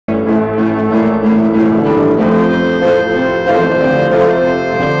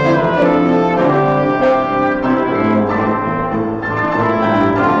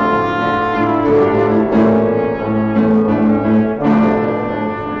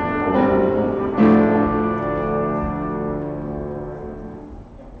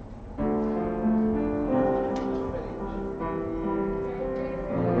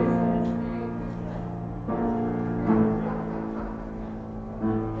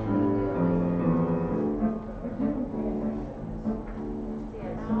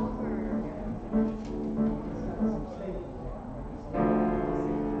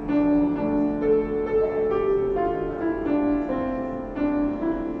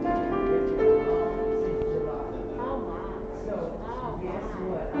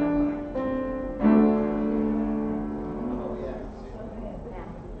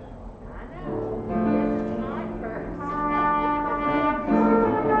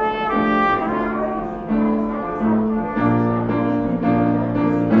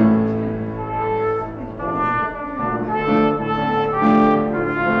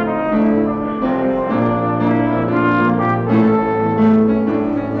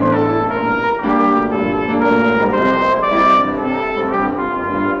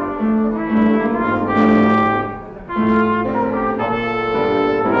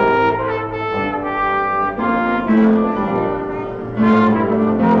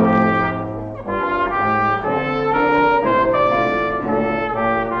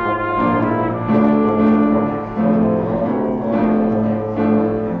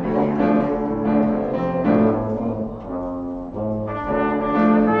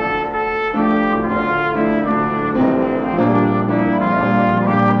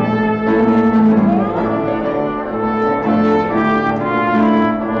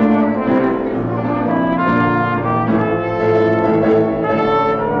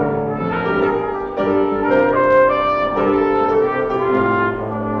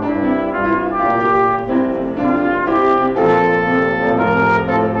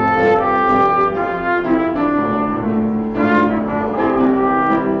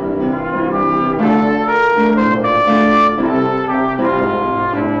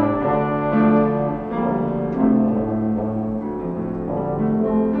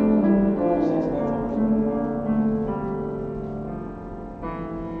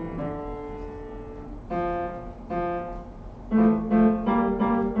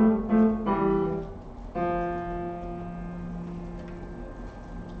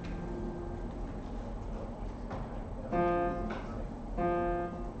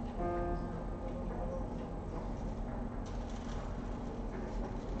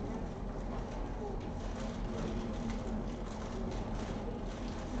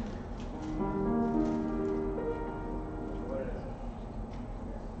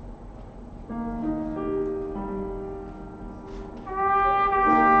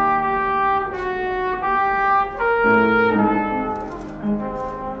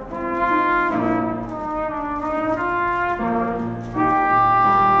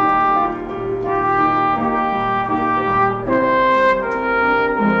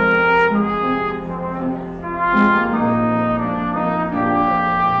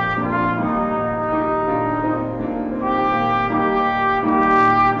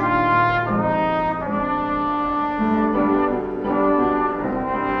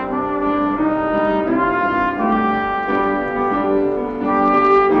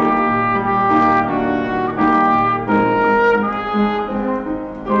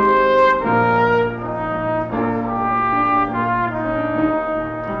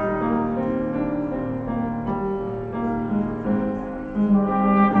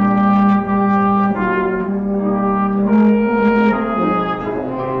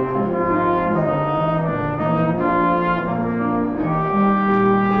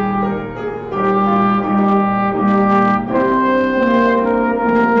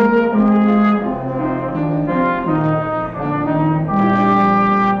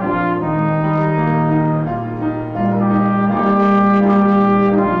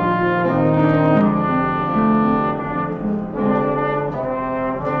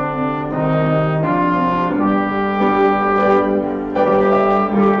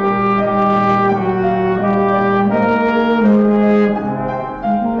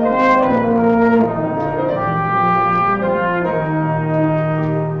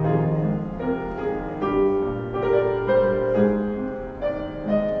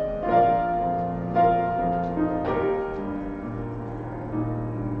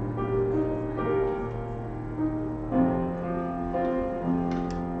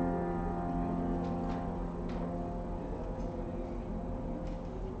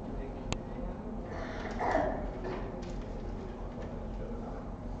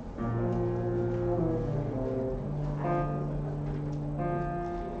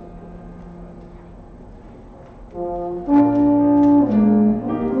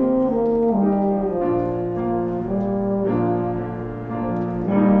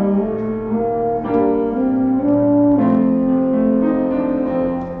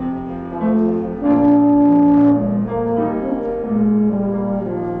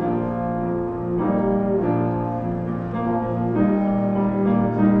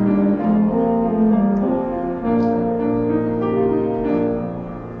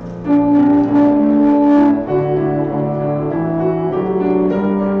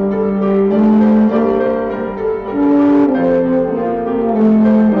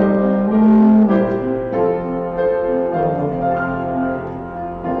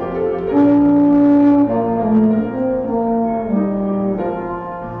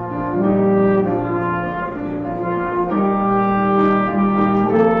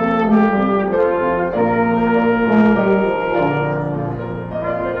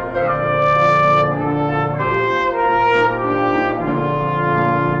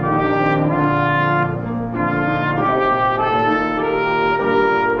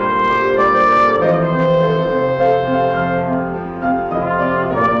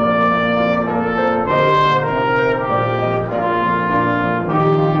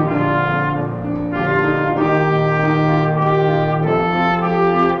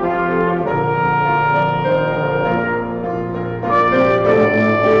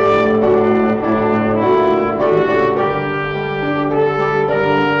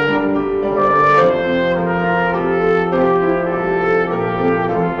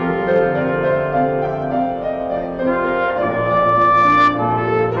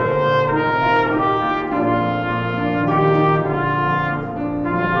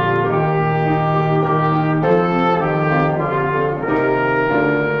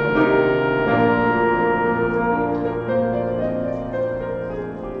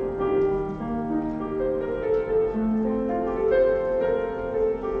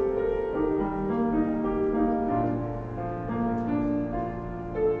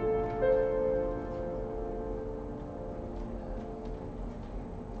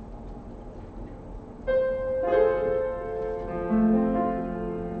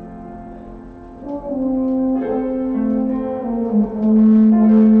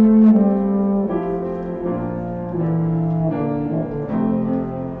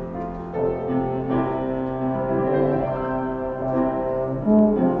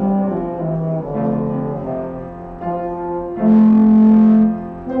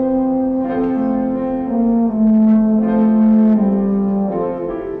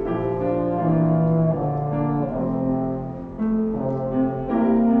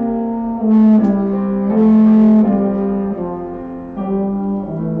Good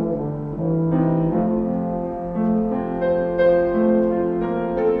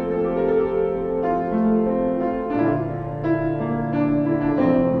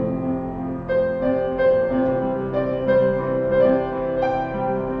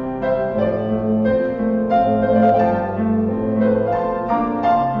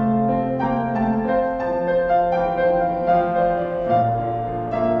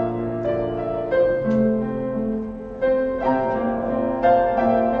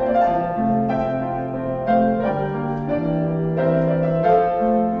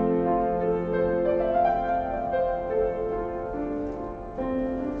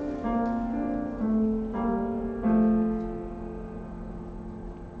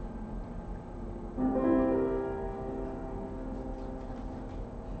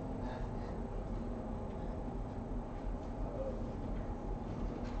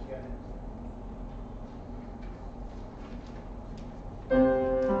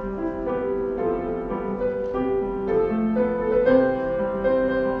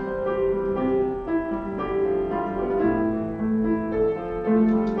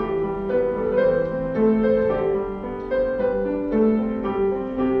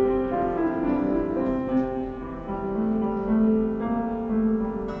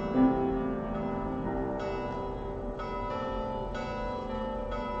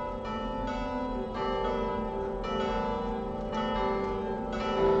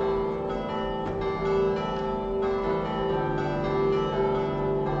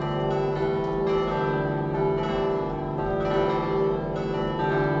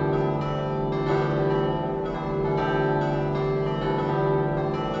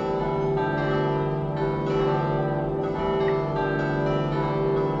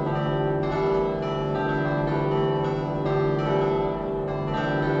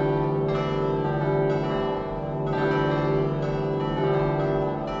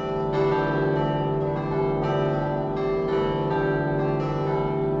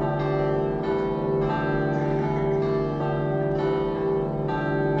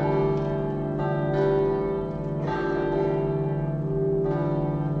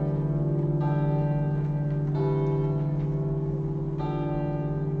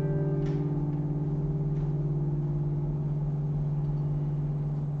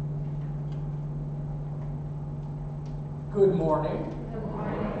morning. Good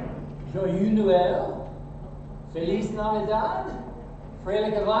morning. Joyeux Noël. Feliz Navidad.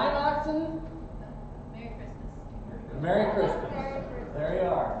 Fröhliche Weihnachten. Merry Christmas. Merry Christmas. There you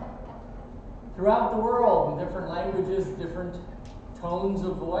are. Throughout the world, in different languages, different tones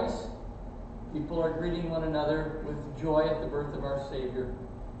of voice, people are greeting one another with joy at the birth of our Savior.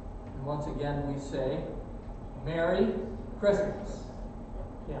 And once again we say, Merry Christmas.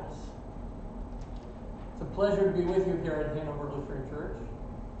 Yes. It's a pleasure to be with you here at Hanover Lutheran Church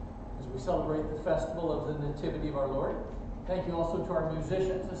as we celebrate the festival of the Nativity of our Lord. Thank you also to our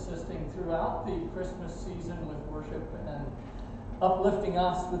musicians assisting throughout the Christmas season with worship and uplifting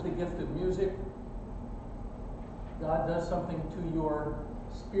us with the gift of music. God does something to your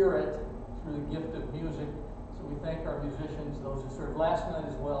spirit through the gift of music. So we thank our musicians, those who served last night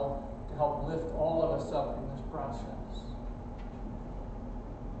as well, to help lift all of us up in this process.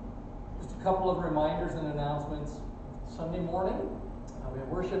 Just a couple of reminders and announcements. Sunday morning, we have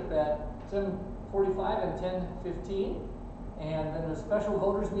worship at 7:45 and 10:15, and then a special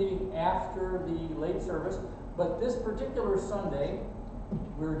voters meeting after the late service. But this particular Sunday,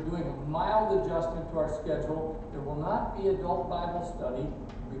 we're doing a mild adjustment to our schedule. There will not be adult Bible study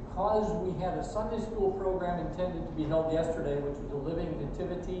because we had a Sunday school program intended to be held yesterday, which was a living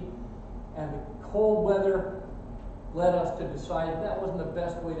nativity, and the cold weather led us to decide that wasn't the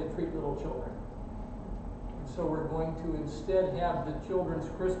best way to treat little children. And so we're going to instead have the children's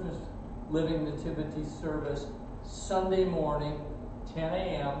Christmas living nativity service Sunday morning, 9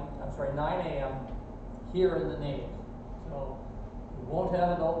 a.m. here in the nave. So we won't have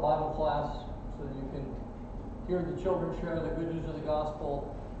adult Bible class so that you can hear the children share the good news of the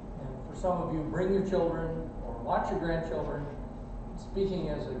gospel. And for some of you, bring your children or watch your grandchildren. Speaking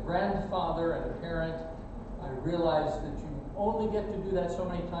as a grandfather and a parent, I realize that you only get to do that so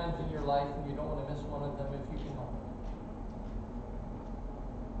many times in your life, and you don't want to miss one of them if you can help it.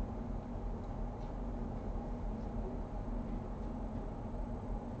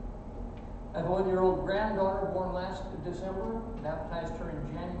 I have a 1-year-old granddaughter born last December, baptized her in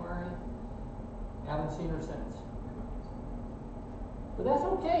January. Haven't seen her since. But that's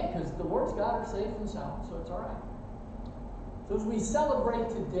okay, because the Lord's got her safe and sound, so it's all right. So as we celebrate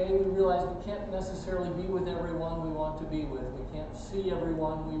today, we realize we can't necessarily be with everyone we want to be with. We can't see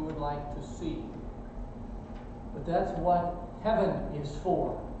everyone we would like to see. But that's what heaven is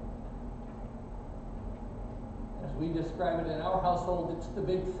for. As we describe it in our household, it's the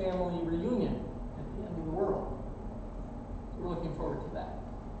big family reunion at the end of the world. We're looking forward to that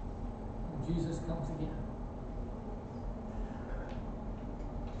when Jesus comes again.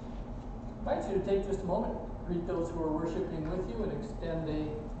 I invite you to take just a moment, greet those who are worshiping with you, and extend a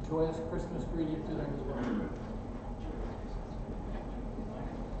joyous Christmas greeting to them as well.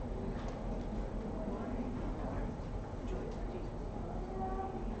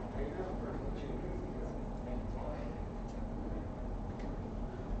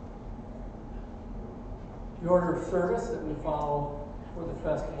 The order of service that we follow for the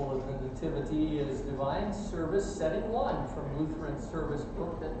Festival of the Nativity is Divine Service Setting 1 from Lutheran Service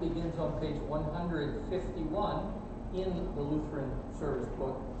Book that begins on page 151 in the Lutheran Service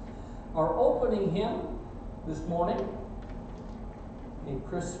Book. Our opening hymn this morning, a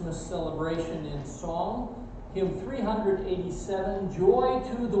Christmas celebration in song, hymn 387, Joy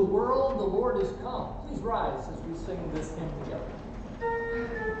to the World, the Lord is Come. Please rise as we sing this hymn together.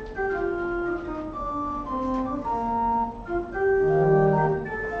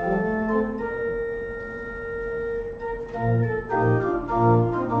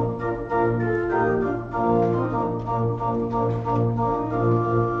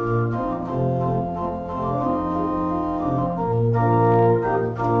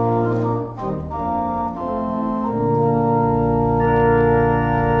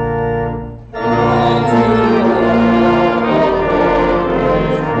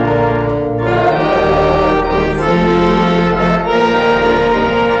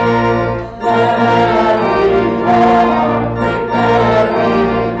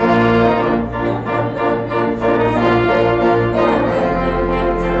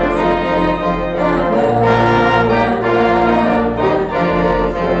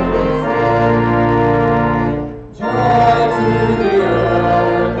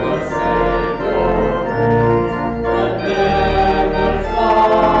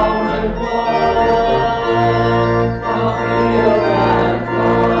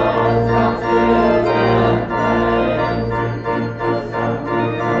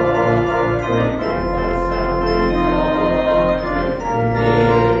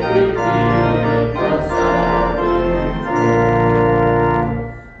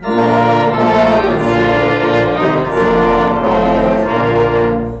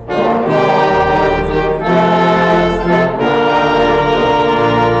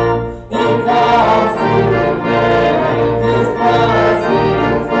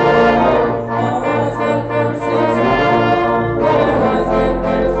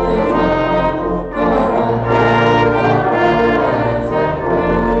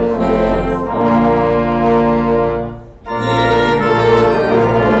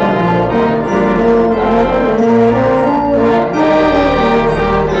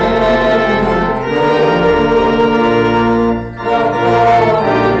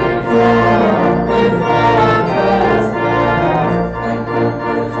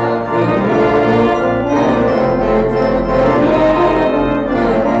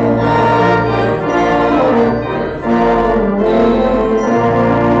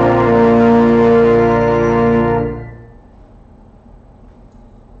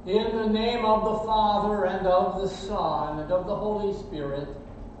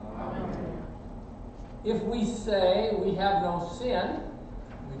 If we say we have no sin,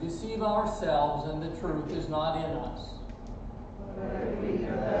 we deceive ourselves and the truth is not in us. But if we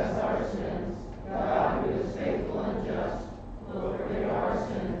confess our sins, God, who is faithful and just, will forgive our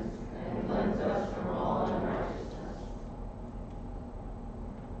sins and cleanse us from all unrighteousness.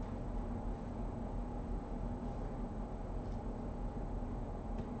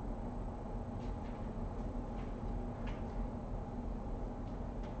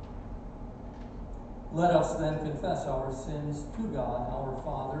 Let us then confess our sins to God, our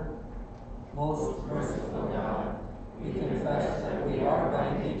Father. Most merciful God, we confess that we are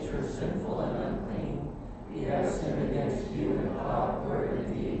by nature sinful and unclean. We have sinned against you in thought, word,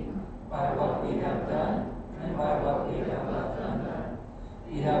 and deed, by what we have done and by what we have left undone.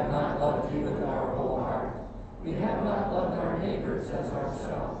 We have not loved you with our whole heart. We have not loved our neighbors as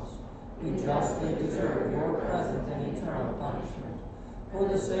ourselves. We justly deserve your present and eternal punishment. For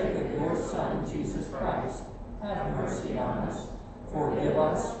the sake of your Son, Jesus Christ, have mercy on us. Forgive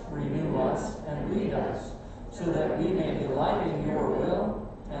us, renew us, and lead us, so that we may delight in your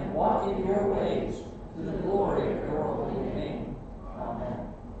will and walk in your ways to the glory of your holy name. Amen.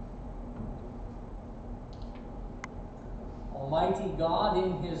 All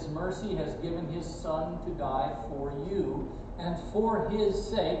in his mercy has given his Son to die for you, and for his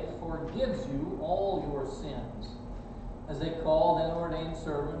sake forgives you all your sins. As a called and ordained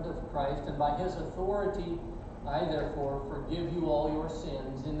servant of Christ, and by his authority, I therefore forgive you all your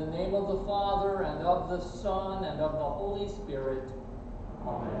sins, in the name of the Father, and of the Son, and of the Holy Spirit.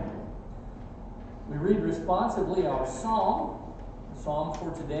 Amen. We read responsively our psalm. The psalm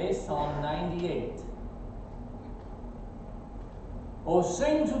for today, Psalm 98. Oh,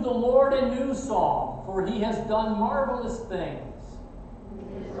 sing to the Lord a new song, for he has done marvelous things.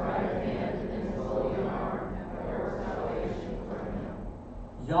 His right hand and his holy arm have worked salvation for him.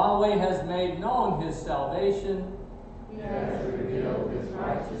 Yahweh has made known his salvation. He has revealed his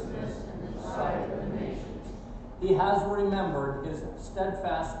righteousness in the sight of the nations. He has remembered his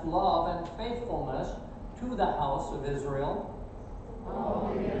steadfast love and faithfulness to the house of Israel.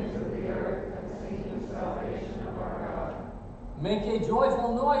 All the ends of the earth have seen the salvation of our God. Make a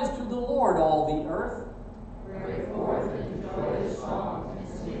joyful noise to the Lord, all the earth. Break forth into joyous songs and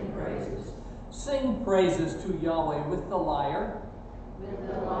sing praises. Sing praises to Yahweh with the lyre, With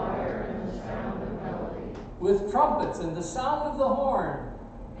the lyre and the sound of melody. with trumpets and the sound of the horn.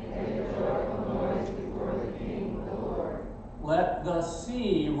 Make a joyful noise before the King, the Lord. Let the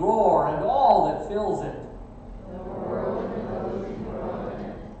sea roar and all that fills it. The world and those who dwell in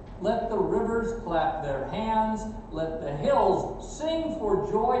it. Let the rivers clap their hands. Let the hills sing for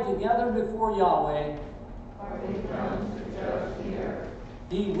joy together before Yahweh. Are they come to judge the earth,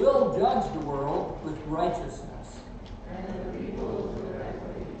 He will judge the world with righteousness. and the peoples with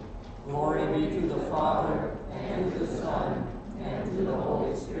equity? Glory be to the Father, and to the Son, and to the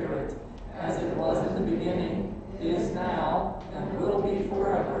Holy Spirit, as it was in the beginning, is now, and will be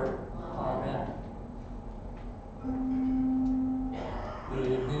forever. Amen.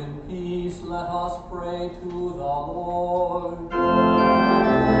 Live in peace, let us pray to the Lord.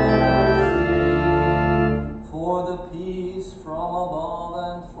 For the peace from above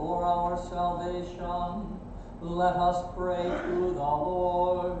and for our salvation, let us pray to the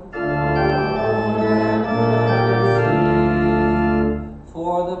Lord.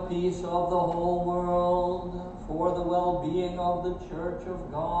 For the peace of the whole world, for the well-being of the Church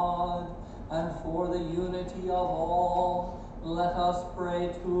of God, and for the unity of all, let us pray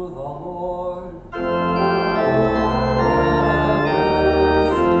to the Lord.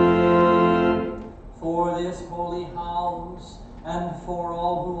 For this holy house, and for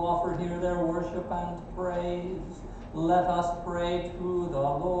all who offer here their worship and praise, let us pray to the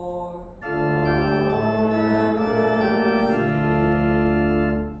Lord.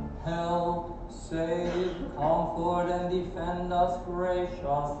 Help, save, comfort, and defend us, gracious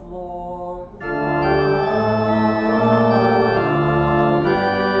Lord.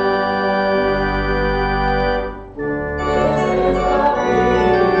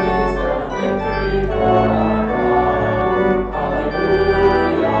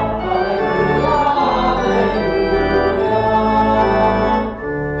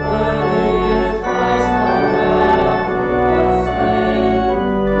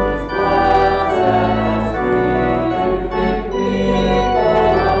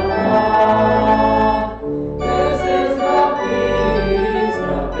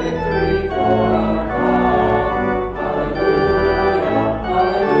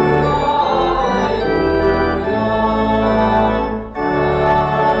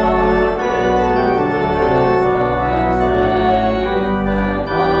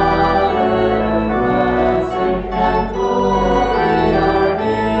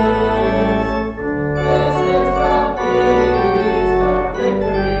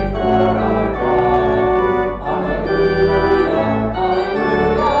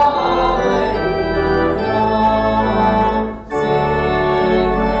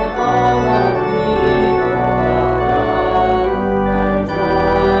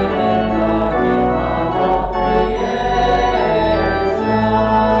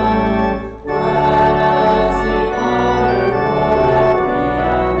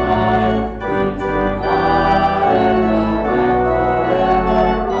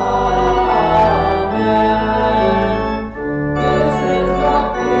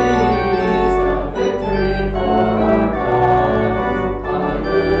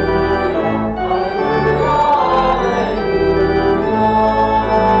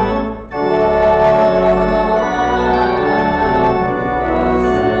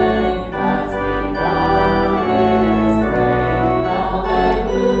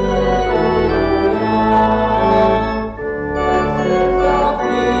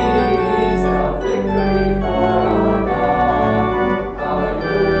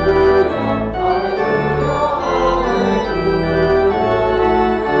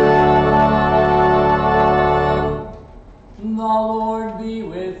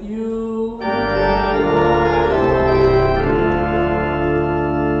 with you.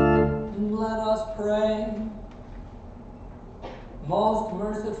 Let us pray. Most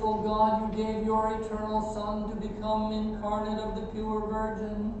merciful God, you gave your eternal Son to become incarnate of the pure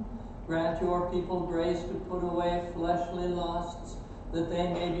Virgin. Grant your people grace to put away fleshly lusts, that they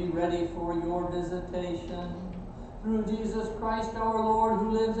may be ready for your visitation. Through Jesus Christ our Lord,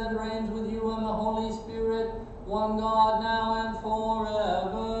 who lives and reigns with you and the Holy Spirit, one God, now and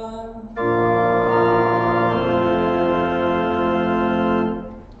forever.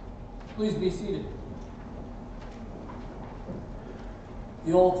 Please be seated.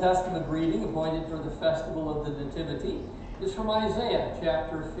 The Old Testament reading appointed for the festival of the Nativity is from Isaiah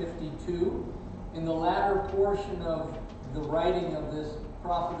chapter 52. In the latter portion of the writing of this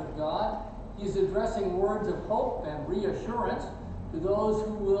prophet of God, he's addressing words of hope and reassurance to those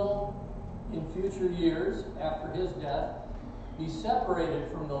who will, in future years after his death, be separated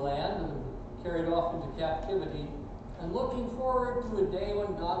from the land and carried off into captivity, and looking forward to a day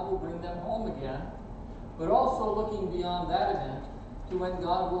when God will bring them home again, but also looking beyond that event to when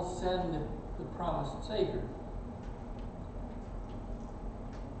God will send the promised Savior.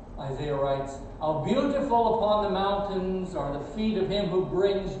 Isaiah writes, "How beautiful upon the mountains are the feet of him who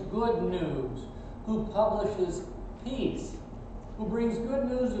brings good news, who publishes peace, who brings good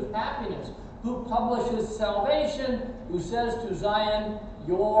news of happiness, who publishes salvation, who says to Zion,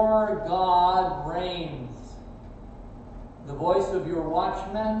 your God reigns. The voice of your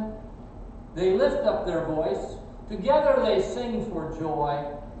watchmen, they lift up their voice. Together they sing for joy.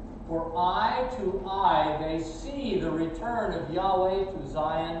 For eye to eye they see the return of Yahweh to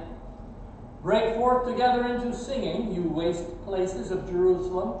Zion. Break forth together into singing, you waste places of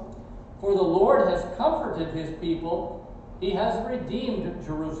Jerusalem. For the Lord has comforted his people. He has redeemed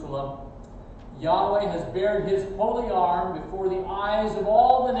Jerusalem. Yahweh has bared his holy arm before the eyes of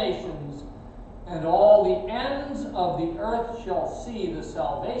all the nations, and all the ends of the earth shall see the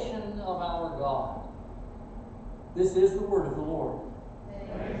salvation of our God." This is the word of the Lord.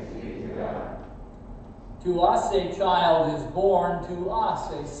 Thanks be to God. To us a child is born, to us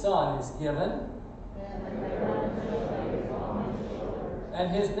a son is given,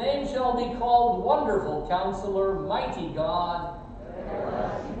 and his name shall be called Wonderful Counselor, Mighty God,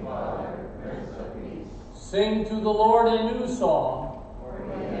 Everlasting Father, Prince of Peace. Sing to the Lord a new song. For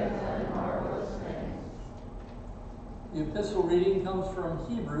he has done marvelous things. The epistle reading comes from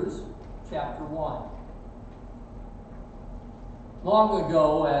Hebrews chapter 1. Long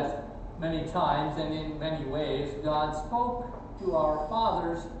ago, at many times and in many ways, God spoke to our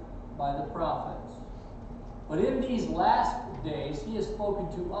fathers by the prophets. But in these last days, he has spoken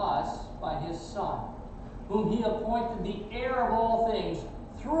to us by his Son, whom he appointed the heir of all things,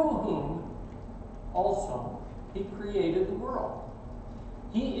 through whom also he created the world.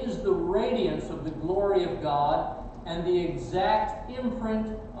 He is the radiance of the glory of God and the exact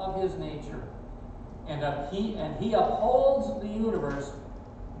imprint of his nature. And he upholds the universe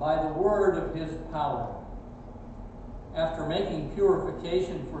by the word of his power. After making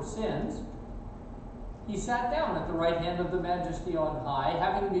purification for sins, he sat down at the right hand of the Majesty on high,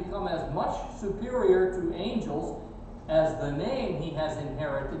 having become as much superior to angels as the name he has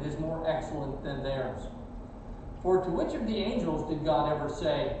inherited is more excellent than theirs. For to which of the angels did God ever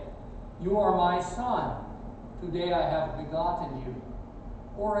say, "You are my son, today I have begotten you"?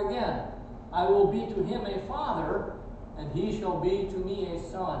 Or again, "I will be to him a father, and he shall be to me a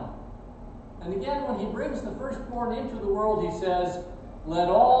son"? And again, when he brings the firstborn into the world, he says, "Let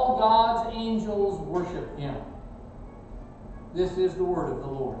all God's angels worship him." This is the word of the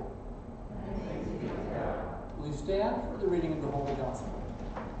Lord. Thanks be to God. Please stand for the reading of the Holy Gospel.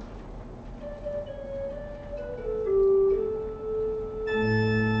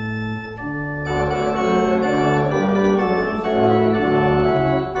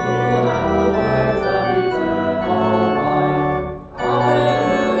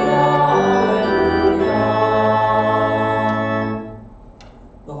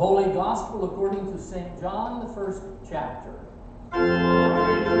 The Holy Gospel according to St. John, the first chapter.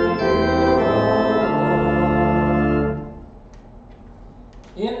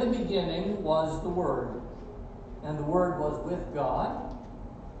 In the beginning was the Word, and the Word was with God,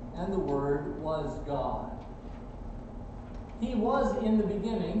 and the Word was God. He was in the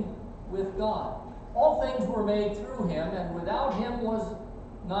beginning with God. All things were made through him, and without him was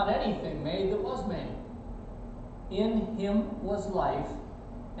not anything made that was made. In him was life,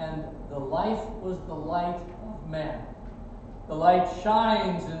 and the life was the light of men. The light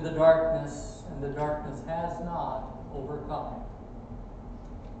shines in the darkness, and the darkness has not overcome it.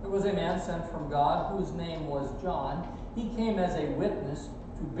 There was a man sent from God whose name was John. He came as a witness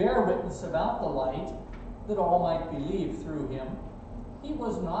to bear witness about the light, that all might believe through him. He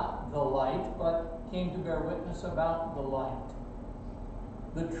was not the light, but came to bear witness about the light.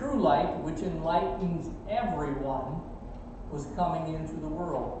 The true light, which enlightens everyone, was coming into the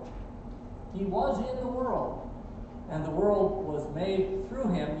world. He was in the world, and the world was made through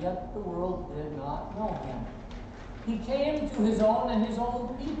him, yet the world did not know him. He came to his own, and his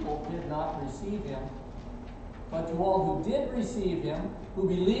own people did not receive him. But to all who did receive him, who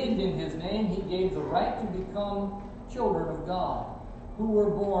believed in his name, he gave the right to become children of God, who were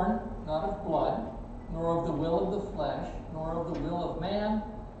born not of blood, nor of the will of the flesh, nor of the will of man,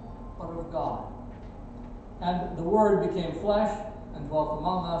 but of God. And the Word became flesh and dwelt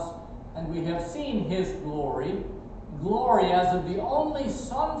among us, and we have seen his glory, glory as of the only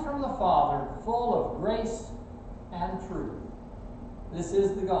Son from the Father, full of grace and truth. This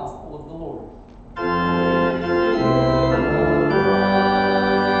is the gospel of the Lord.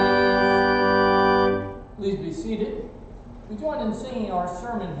 Please be seated. We join in singing our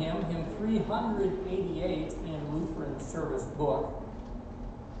sermon hymn, hymn 388 in Lutheran service book.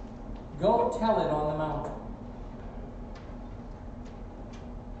 Go Tell It on the Mountain.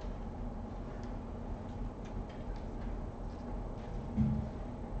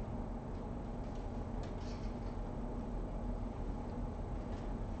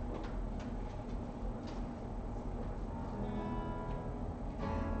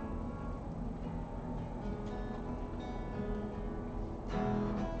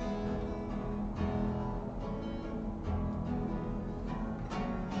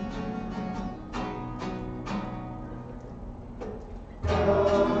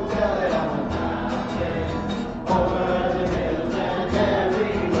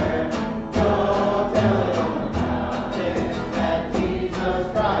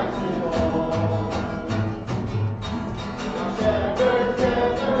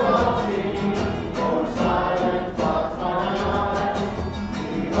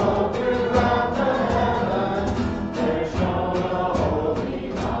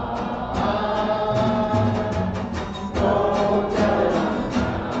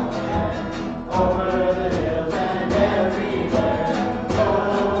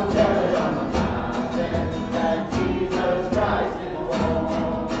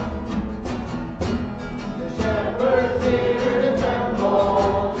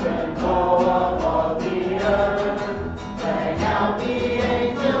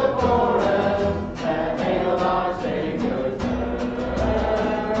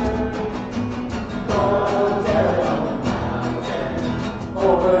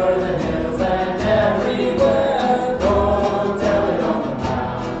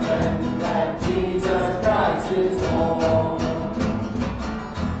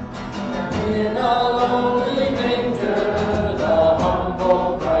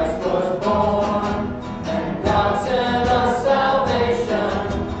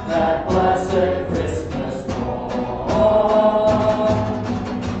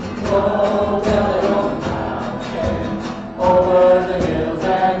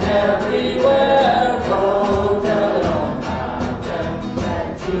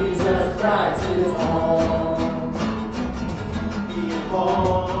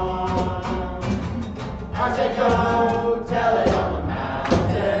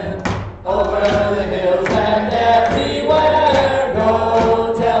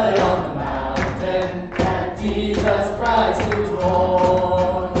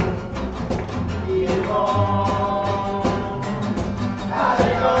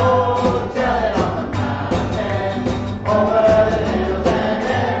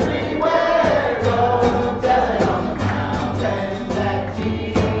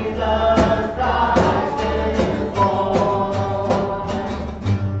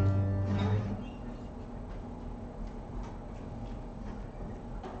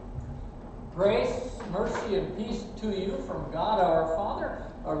 Grace, mercy, and peace to you from God our Father,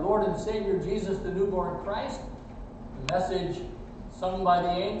 our Lord and Savior Jesus, the newborn Christ. The message sung by the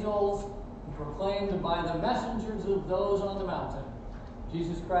angels and proclaimed by the messengers of those on the mountain.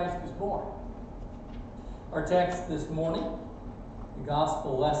 Jesus Christ is born. Our text this morning, the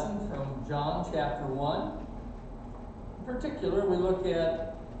gospel lesson from John chapter 1. In particular, we look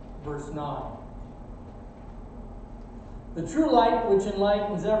at verse 9. The true light which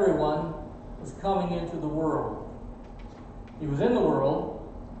enlightens everyone was coming into the world. He was in the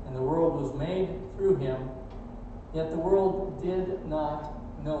world, and the world was made through him, yet the world did not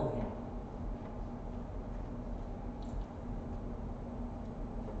know him.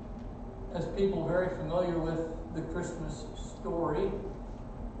 As people very familiar with the Christmas story,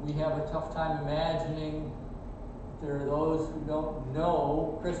 we have a tough time imagining there are those who don't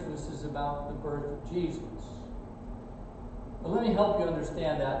know Christmas is about the birth of Jesus. But let me help you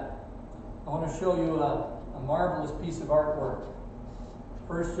understand that. I want to show you a marvelous piece of artwork.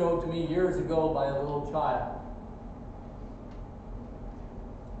 First showed to me years ago by a little child.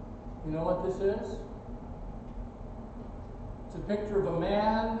 You know what this is? It's a picture of a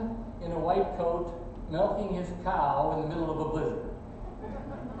man in a white coat milking his cow in the middle of a blizzard.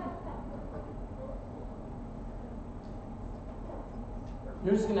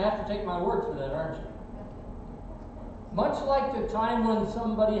 You're just going to have to take my word for that, aren't you? Much like the time when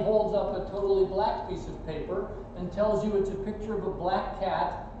somebody holds up a totally black piece of paper and tells you it's a picture of a black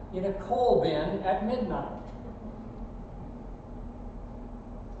cat in a coal bin at midnight.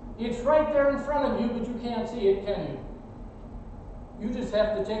 It's right there in front of you, but you can't see it, can you? You just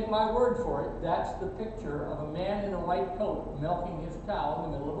have to take my word for it. That's the picture of a man in a white coat milking his cow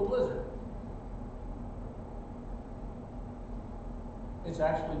in the middle of a blizzard. It's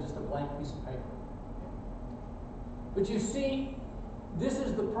actually just a blank piece of paper. But you see, this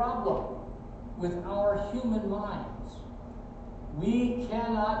is the problem with our human minds. We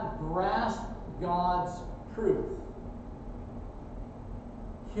cannot grasp God's truth.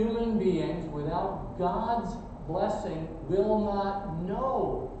 Human beings without God's blessing will not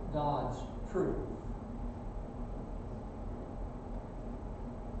know God's truth.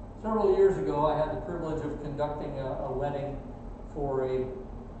 Several years ago, I had the privilege of conducting a wedding for a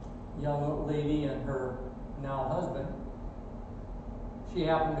young lady and her now husband. She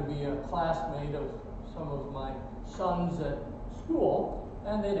happened to be a classmate of some of my sons at school,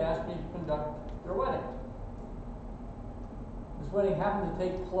 and they'd asked me to conduct their wedding. This wedding happened to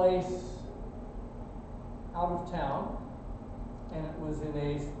take place out of town, and it was in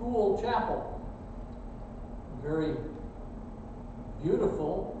a school chapel. Very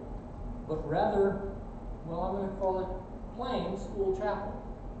beautiful, but rather, well, I'm going to call it plain school chapel.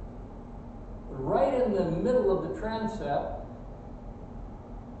 Right in the middle of the transept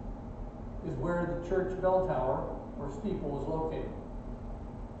is where the church bell tower or steeple is located.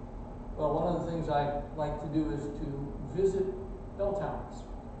 Well, one of the things I like to do is to visit bell towers.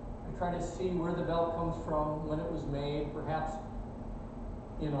 I try to see where the bell comes from, when it was made, perhaps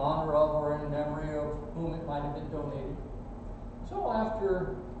in honor of or in memory of whom it might have been donated. So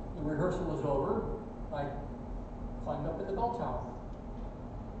after the rehearsal was over, I climbed up in the bell tower.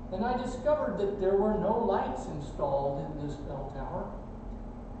 And I discovered that there were no lights installed in this bell tower.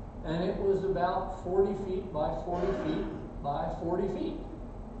 And it was about 40 feet by 40 feet by 40 feet.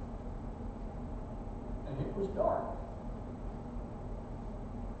 And it was dark.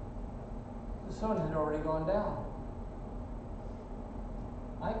 The sun had already gone down.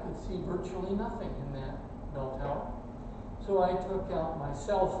 I could see virtually nothing in that bell tower. So I took out my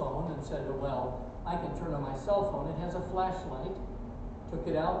cell phone and said, well, I can turn on my cell phone. It has a flashlight. Took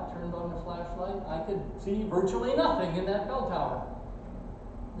it out, turned on the flashlight. I could see virtually nothing in that bell tower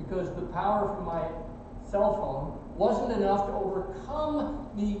because the power from my cell phone wasn't enough to overcome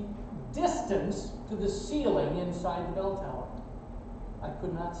the distance to the ceiling inside the bell tower. I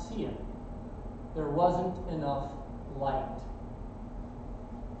could not see it. There wasn't enough light.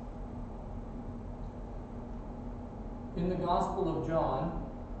 In the Gospel of John,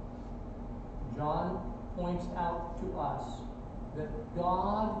 John points out to us that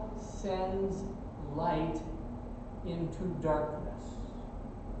God sends light into darkness.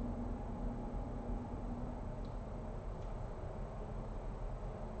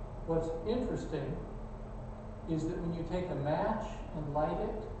 What's interesting is that when you take a match and light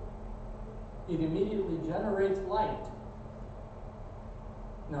it, it immediately generates light.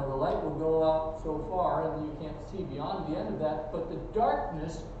 Now the light will go out so far and you can't see beyond the end of that, but the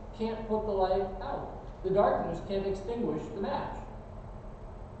darkness can't put the light out. The darkness can't extinguish the match.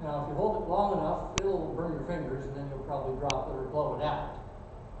 Now, if you hold it long enough, it'll burn your fingers and then you'll probably drop it or blow it out.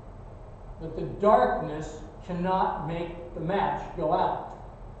 But the darkness cannot make the match go out.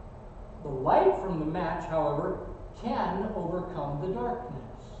 The light from the match, however, can overcome the darkness.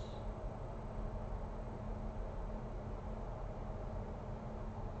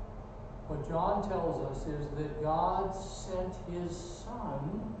 What John tells us is that God sent his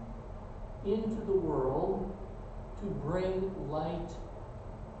Son into the world to bring light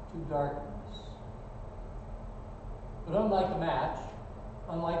to darkness. But unlike a match,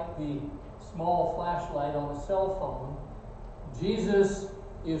 unlike the small flashlight on a cell phone, Jesus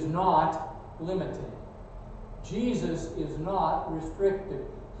is not limited. Jesus is not restricted.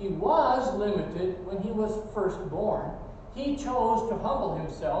 He was limited when he was first born. He chose to humble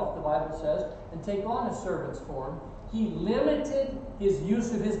himself, the Bible says, and take on a servant's form. He limited his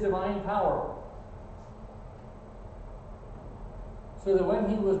use of his divine power. So that when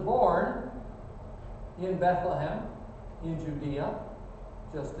he was born in Bethlehem, in Judea,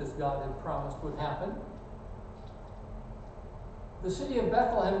 just as God had promised would happen, the city of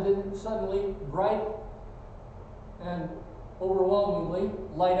Bethlehem didn't suddenly bright and overwhelmingly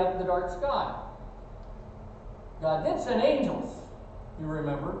light up the dark sky. God did send angels, you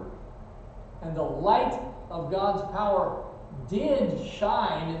remember, and the light of God's power did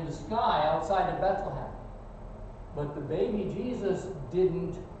shine in the sky outside of Bethlehem. But the baby Jesus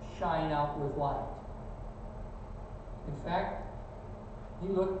didn't shine out with light. In fact, he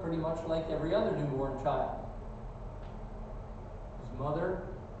looked pretty much like every other newborn child. His mother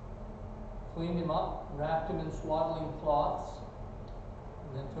cleaned him up, wrapped him in swaddling cloths,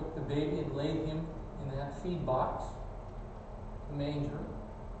 and then took the baby and laid him in that feed box, the manger.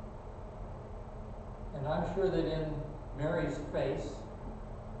 And I'm sure that in Mary's face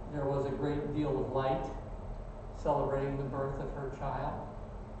there was a great deal of light, celebrating the birth of her child.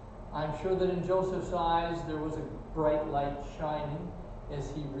 I'm sure that in Joseph's eyes there was a bright light shining as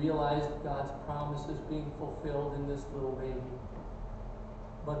he realized God's promises being fulfilled in this little baby.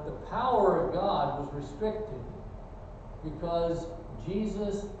 But the power of God was restricted because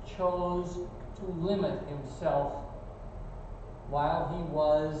Jesus chose to limit himself while he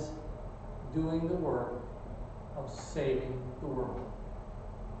was doing the work of saving the world.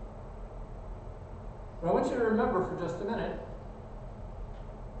 But I want you to remember for just a minute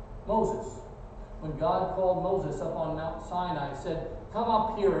Moses. When God called Moses up on Mount Sinai, said, "Come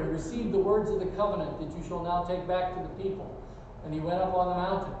up here and receive the words of the covenant that you shall now take back to the people." And he went up on the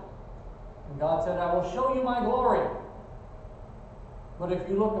mountain. And God said, "I will show you my glory. But if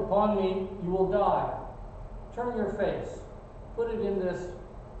you look upon me, you will die. Turn your face. Put it in this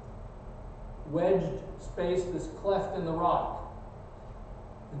wedged space, this cleft in the rock.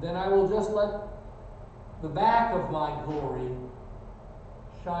 And then I will just let the back of my glory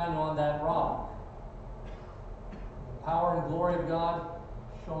shine on that rock." The power and glory of God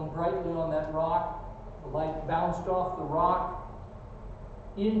shone brightly on that rock. The light bounced off the rock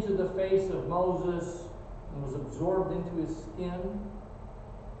into the face of Moses and was absorbed into his skin.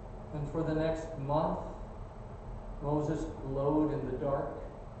 And for the next month, Moses glowed in the dark.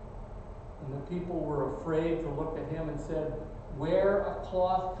 And the people were afraid to look at him and said, "Wear a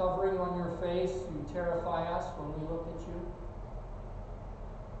cloth covering on your face. You terrify us when we look at you."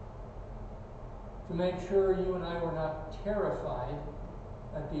 To make sure you and I were not terrified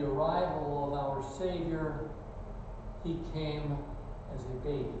at the arrival of our Savior, he came as a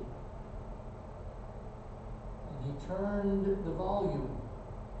baby. And he turned the volume,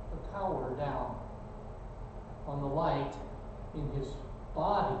 the power down on the light in his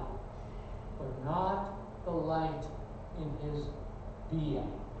body, but not the light in his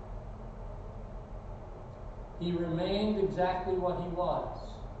being. He remained exactly what he was,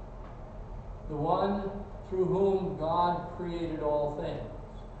 the one through whom God created all things,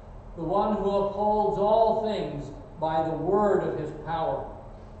 the one who upholds all things by the word of his power,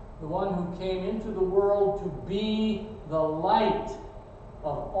 the one who came into the world to be the light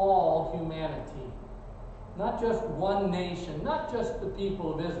of all humanity. Not just one nation, not just the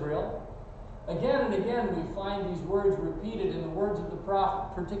people of Israel. Again and again we find these words repeated in the words of the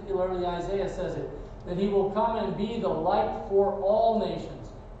prophet, particularly Isaiah says it, that he will come and be the light for all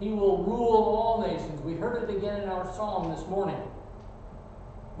nations. He will rule all nations. We heard it again in our psalm this morning.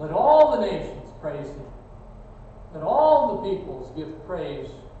 Let all the nations praise him. Let all the peoples give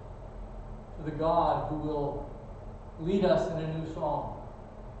praise to the God who will lead us in a new song.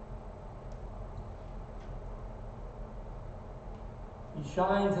 He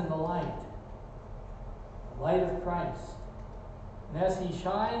shines in the light of Christ. And as he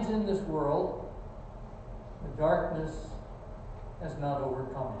shines in this world, the darkness has not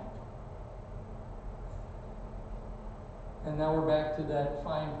overcome it. And now we're back to that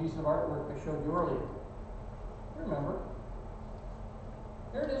fine piece of artwork I showed you earlier. Remember?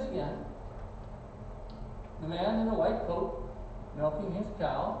 Here it is again. The man in a white coat milking his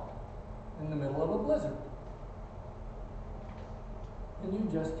cow in the middle of a blizzard. And you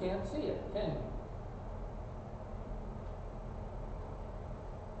just can't see it, can you?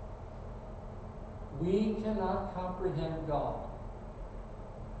 We cannot comprehend God.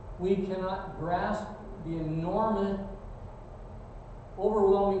 We cannot grasp the enormous,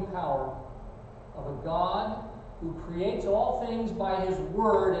 overwhelming power of a God who creates all things by his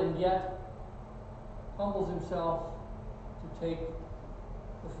word and yet humbles himself to take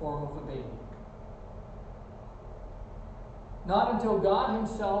the form of a baby. Not until God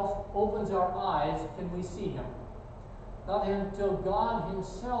himself opens our eyes can we see him. Not until God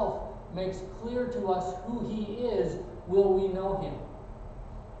himself makes clear to us who he is will we know him.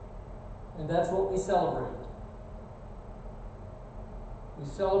 And that's what we celebrate. We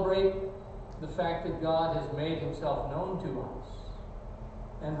celebrate the fact that God has made himself known to us.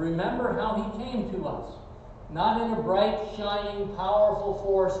 And remember how he came to us. Not in a bright, shining, powerful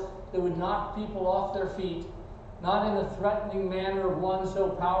force that would knock people off their feet. Not in a threatening manner of one so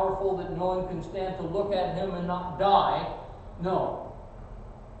powerful that no one can stand to look at him and not die. No.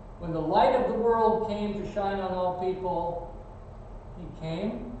 When the light of the world came to shine on all people, he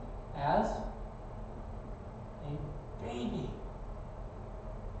came as a baby.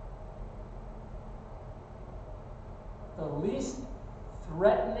 The least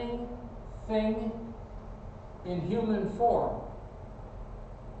threatening thing in human form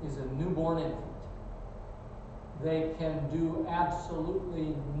is a newborn infant. They can do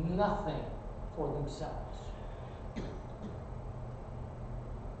absolutely nothing for themselves.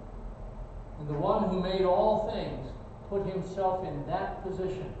 And the one who made all things put himself in that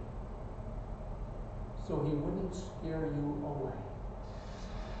position so he wouldn't scare you away.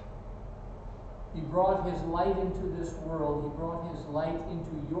 He brought his light into this world. He brought his light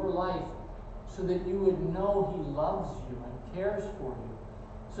into your life so that you would know he loves you and cares for you.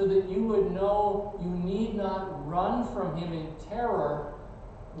 So that you would know you need not run from him in terror.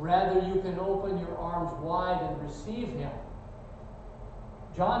 Rather, you can open your arms wide and receive him.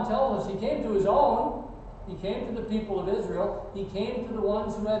 John tells us he came to his own. He came to the people of Israel. He came to the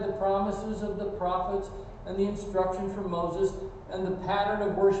ones who had the promises of the prophets and the instruction from Moses and the pattern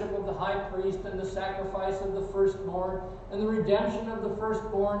of worship of the high priest and the sacrifice of the firstborn and the redemption of the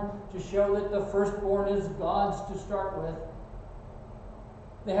firstborn to show that the firstborn is God's to start with.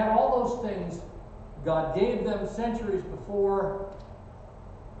 They had all those things. God gave them centuries before.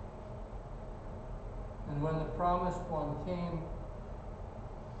 And when the promised one came,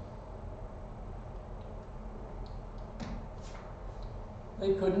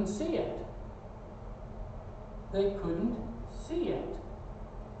 they couldn't see it. They couldn't see it.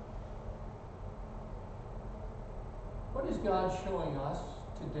 What is God showing us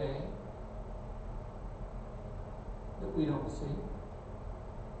today that we don't see?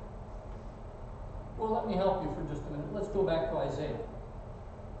 Well, let me help you for just a minute. Let's go back to Isaiah.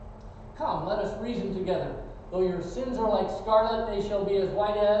 Come, let us reason together. Though your sins are like scarlet, they shall be as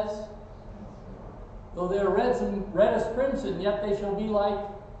white as. Though they are red as crimson, yet they shall be like.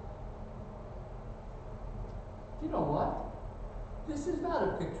 Do you know what? This is not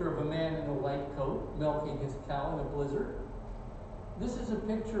a picture of a man in a white coat milking his cow in a blizzard. This is a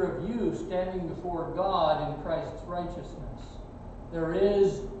picture of you standing before God in Christ's righteousness. There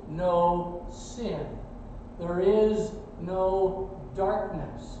is no sin. There is no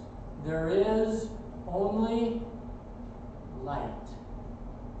darkness. There is only light.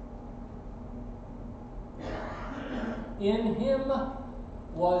 In him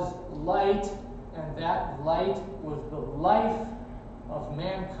was light, and that light was the life of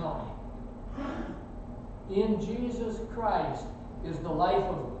mankind. In Jesus Christ is the life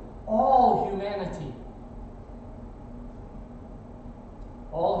of all humanity.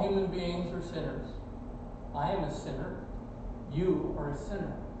 All human beings are sinners. I am a sinner. You are a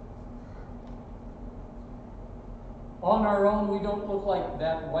sinner. On our own, we don't look like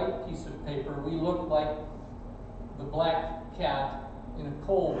that white piece of paper. We look like the black cat in a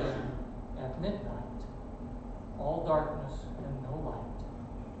coal bin at midnight. All darkness and no light.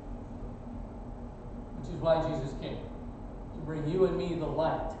 Which is why Jesus came. To bring you and me the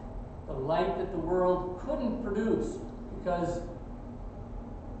light. The light that the world couldn't produce because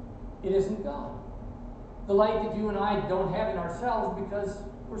it isn't God. The light that you and I don't have in ourselves because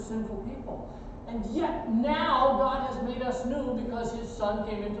we're sinful people. And yet now God has made us new because his Son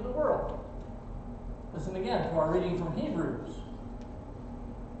came into the world. Listen again to our reading from Hebrews.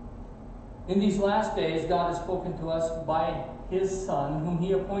 In these last days, God has spoken to us by his Son, whom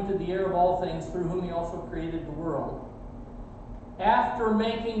he appointed the heir of all things, through whom he also created the world. After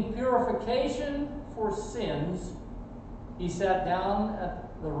making purification for sins, he sat down at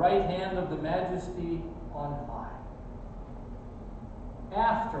the right hand of the Majesty on high.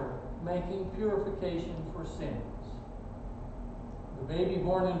 After making purification for sins. The baby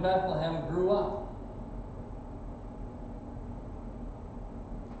born in Bethlehem grew up.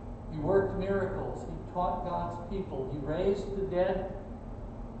 He worked miracles. He taught God's people. He raised the dead.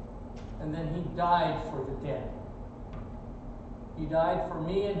 And then he died for the dead. He died for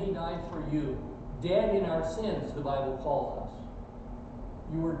me and he died for you. Dead in our sins, the Bible calls us.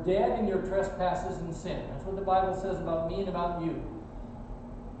 You were dead in your trespasses and sin. That's what the Bible says about me and about you.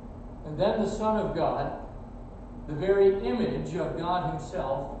 And then the Son of God, the very image of God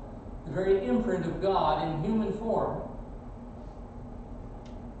himself, the very imprint of God in human form,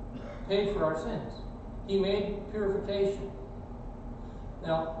 paid for our sins. He made purification.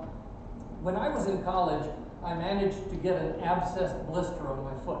 Now, when I was in college, I managed to get an abscess blister on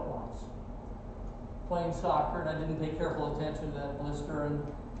my foot once. Playing soccer, and I didn't pay careful attention to that blister, and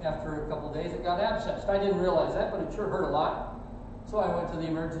after a couple of days it got abscessed. I didn't realize that, but it sure hurt a lot. So I went to the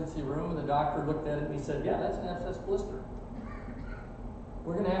emergency room, and the doctor looked at it and he said, "Yeah, that's an abscess blister.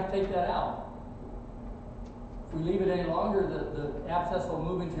 We're going to have to take that out. If we leave it any longer, the abscess will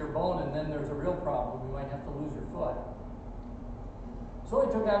move into your bone, and then there's a real problem. You might have to lose your foot." So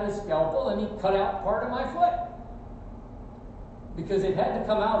he took out his scalpel and he cut out part of my foot, because it had to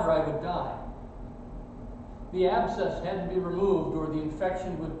come out or I would die. The abscess had to be removed or the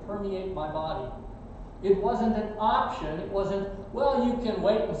infection would permeate my body. It wasn't an option. It wasn't, well, you can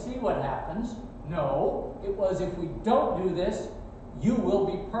wait and see what happens. No, it was, if we don't do this, you will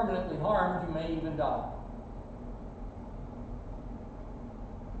be permanently harmed. You may even die.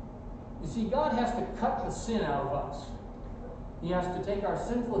 You see, God has to cut the sin out of us. He has to take our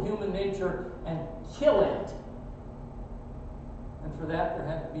sinful human nature and kill it. And for that, there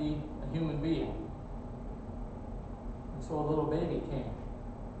had to be a human being. And so a little baby came,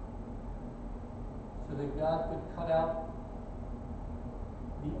 so that God could cut out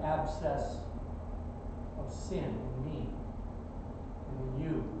the abscess of sin in me and in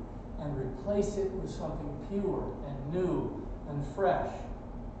you, and replace it with something pure and new and fresh.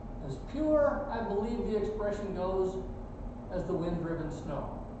 As pure, I believe the expression goes, as the wind-driven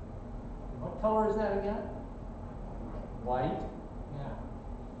snow. What color is that again? White. Yeah.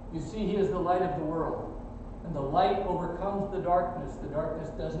 You see, He is the light of the world. And the light overcomes the darkness. The darkness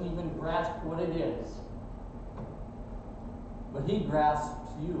doesn't even grasp what it is. But He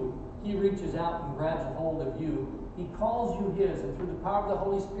grasps you. He reaches out and grabs a hold of you. He calls you His, and through the power of the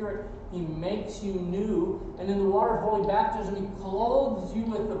Holy Spirit, He makes you new. And in the water of holy baptism, He clothes you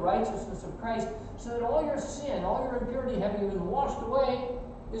with the righteousness of Christ, so that all your sin, all your impurity, having been washed away,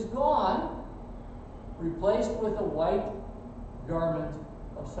 is gone, replaced with a white garment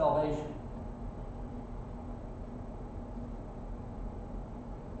of salvation.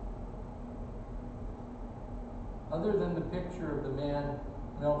 Other than the picture of the man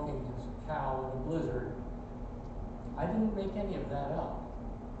milking his cow in a blizzard, I didn't make any of that up.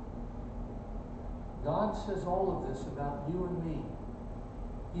 God says all of this about you and me.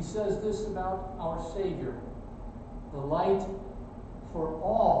 He says this about our Savior, the light for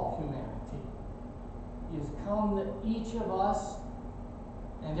all humanity. He has come that each of us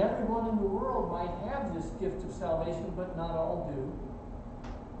and everyone in the world might have this gift of salvation, but not all do.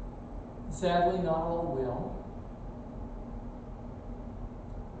 Sadly, not all will.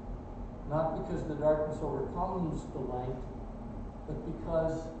 Not because the darkness overcomes the light, but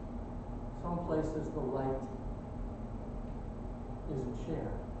because some places the light isn't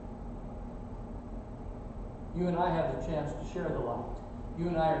shared. You and I have the chance to share the light. You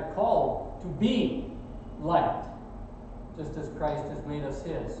and I are called to be light, just as Christ has made us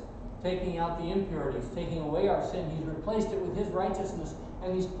His. Taking out the impurities, taking away our sin, He's replaced it with His righteousness,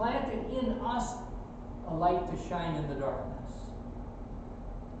 and He's planted in us a light to shine in the darkness.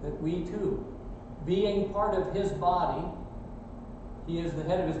 That we too, being part of His body, He is the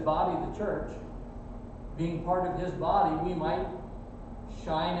head of His body, the church, being part of His body, we might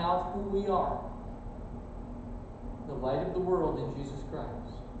shine out who we are. The light of the world in Jesus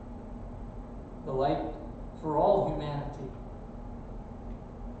Christ. The light for all humanity.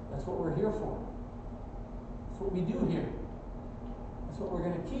 That's what we're here for. That's what we do here. That's what we're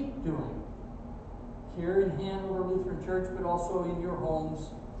going to keep doing. Here in Hanover Lutheran Church, but also in your homes,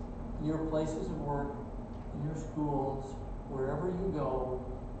 in your places of work, in your schools, wherever you go.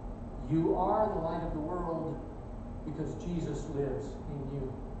 You are the light of the world because Jesus lives in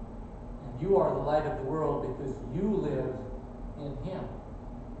you. And you are the light of the world because you live in Him.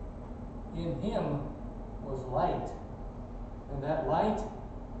 In Him was light. And that light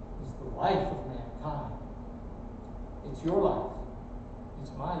is the life of mankind. It's your life.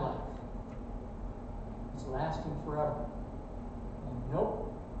 It's my life. It's lasting forever. And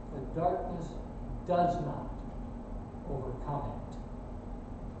nope, the darkness does not overcome it.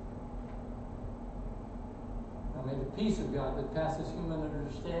 Now may the peace of God that passes human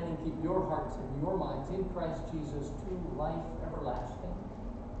understanding keep your hearts and your minds in Christ Jesus to life everlasting.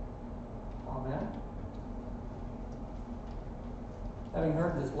 Amen. Having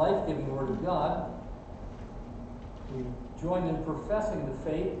heard this life-giving word of God, we join in professing the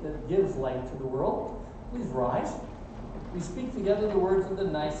faith that gives light to the world. Please rise. We speak together the words of the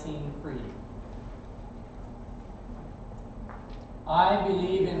Nicene Creed. I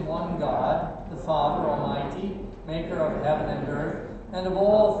believe in one God, the Father Almighty, maker of heaven and earth, and of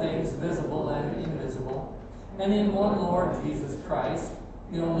all things visible and invisible, and in one Lord Jesus Christ,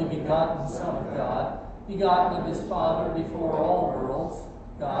 the only begotten Son of God, begotten of his Father before all worlds,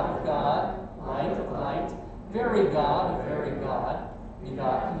 God of God, light of light, very God of very God,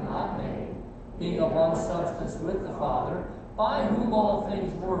 begotten, not made, being of one substance with the Father, by whom all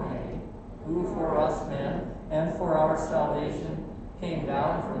things were made, who for us men and for our salvation came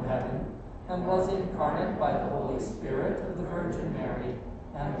down from heaven, and was incarnate by the Holy Spirit of the Virgin Mary,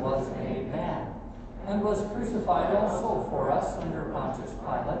 and was made man, and was crucified also for us under Pontius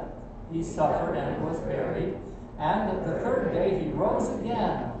Pilate. He suffered and was buried, and the third day he rose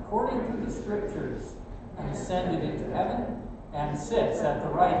again, according to the Scriptures, and ascended into heaven, and sits at the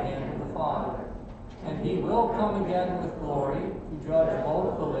right hand of the Father. And he will come again with glory to judge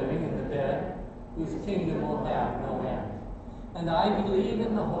both the living and the dead, whose kingdom will have no end. And I believe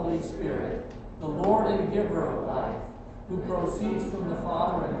in the Holy Spirit, the Lord and giver of life, who proceeds from the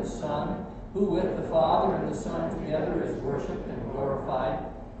Father and the Son, who with the Father and the Son together is worshipped and glorified,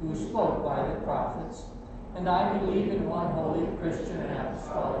 who spoke by the prophets. And I believe in one holy Christian and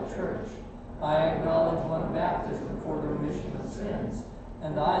apostolic church. I acknowledge one baptism for the remission of sins,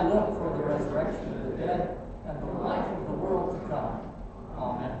 and I look for the resurrection of the dead and the life of the world to come.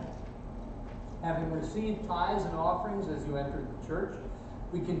 Amen. Having received tithes and offerings as you entered the church,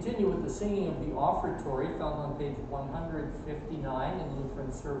 we continue with the singing of the offertory found on page 159 in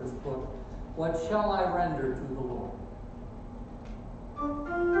Lutheran Service Book. What shall I render to the Lord?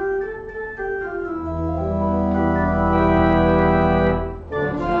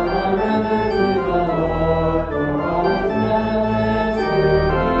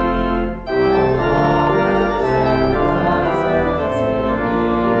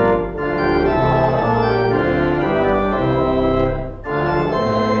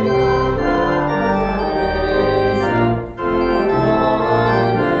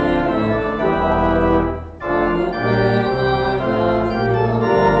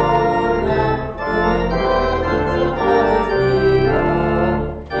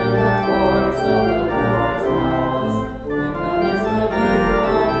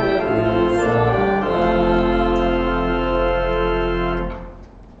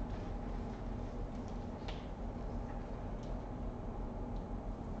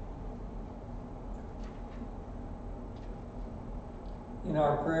 In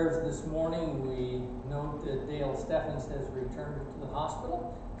our prayers this morning, we note that Dale Steffens has returned to the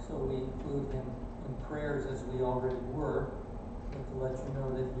hospital, so we include him in prayers as we already were, but to let you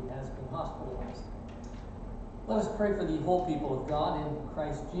know that he has been hospitalized. Let us pray for the whole people of God in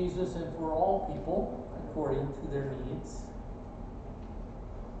Christ Jesus and for all people according to their needs.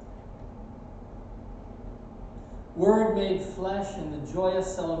 Word made flesh in the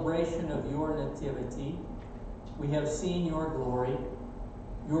joyous celebration of your nativity, we have seen your glory.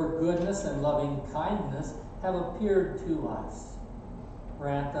 Your goodness and loving kindness have appeared to us.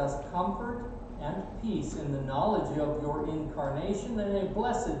 Grant us comfort and peace in the knowledge of your incarnation and a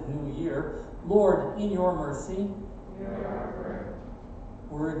blessed new year. Lord, in your mercy, hear our prayer.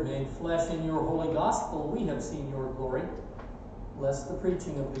 Word made flesh in your holy gospel, we have seen your glory. Bless the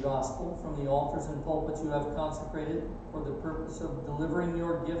preaching of the gospel from the altars and pulpits you have consecrated for the purpose of delivering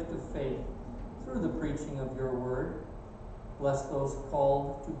your gift of faith through the preaching of your word. Bless those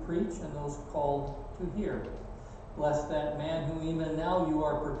called to preach and those called to hear. Bless that man who even now you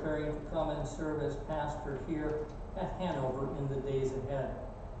are preparing to come and serve as pastor here at Hanover in the days ahead.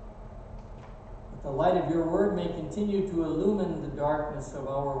 That the light of your word may continue to illumine the darkness of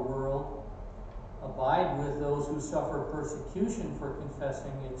our world. Abide with those who suffer persecution for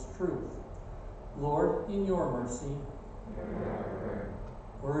confessing its truth. Lord, in your mercy,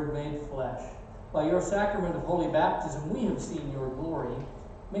 Word made flesh. By your sacrament of holy baptism, we have seen your glory.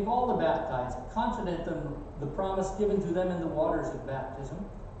 Make all the baptized confident in the promise given to them in the waters of baptism.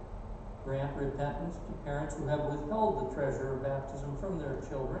 Grant repentance to parents who have withheld the treasure of baptism from their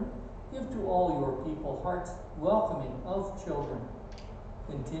children. Give to all your people hearts welcoming of children.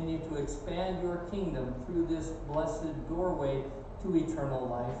 Continue to expand your kingdom through this blessed doorway to eternal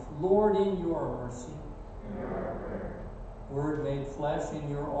life. Lord, in your mercy. Word made flesh, in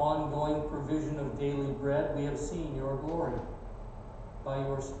your ongoing provision of daily bread, we have seen your glory. By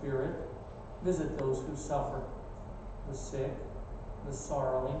your Spirit, visit those who suffer, the sick, the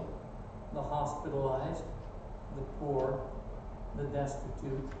sorrowing, the hospitalized, the poor, the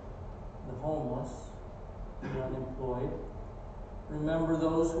destitute, the homeless, the unemployed. Remember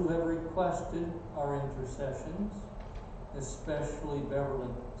those who have requested our intercessions, especially Beverly,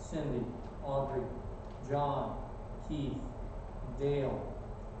 Cindy, Audrey, John, Keith, Dale,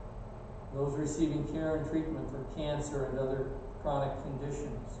 those receiving care and treatment for cancer and other chronic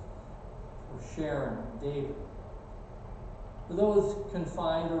conditions, for Sharon, David, for those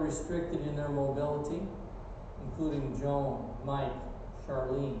confined or restricted in their mobility, including Joan, Mike,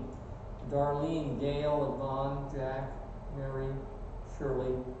 Charlene, Darlene, Gail, Yvonne, Jack, Mary,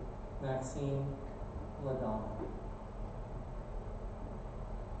 Shirley, Maxine, LaDonna.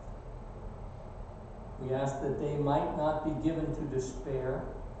 We ask that they might not be given to despair,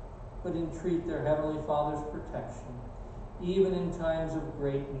 but entreat their Heavenly Father's protection, even in times of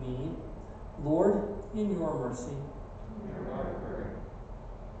great need. Lord, in your mercy,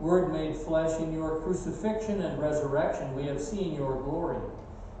 Word made flesh, in your crucifixion and resurrection, we have seen your glory.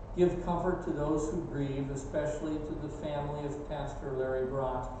 Give comfort to those who grieve, especially to the family of Pastor Larry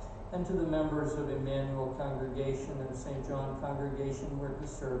Brott and to the members of Emmanuel Congregation and St. John Congregation where he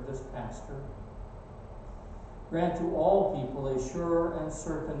served as pastor. Grant to all people a sure and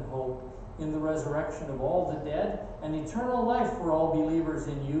certain hope in the resurrection of all the dead and eternal life for all believers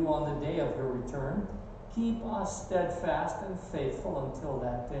in you on the day of your return. Keep us steadfast and faithful until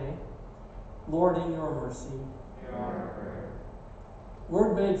that day. Lord, in your mercy, hear our prayer.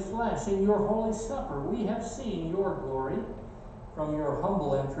 Word made flesh, in your holy supper, we have seen your glory. From your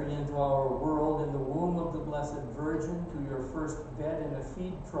humble entry into our world in the womb of the Blessed Virgin to your first bed in a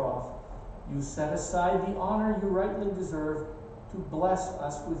feed trough, you set aside the honor you rightly deserve to bless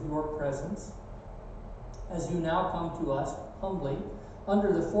us with your presence. As you now come to us humbly,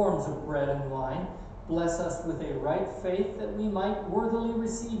 under the forms of bread and wine, bless us with a right faith that we might worthily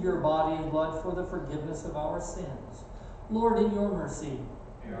receive your body and blood for the forgiveness of our sins. Lord, in your mercy,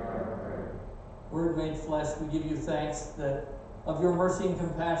 hear our prayer. Word made flesh, we give you thanks that of your mercy and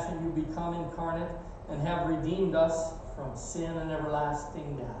compassion you become incarnate and have redeemed us from sin and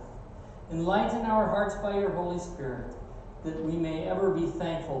everlasting death. Enlighten our hearts by your Holy Spirit, that we may ever be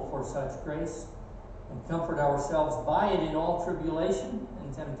thankful for such grace, and comfort ourselves by it in all tribulation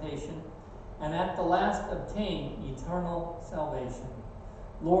and temptation, and at the last obtain eternal salvation.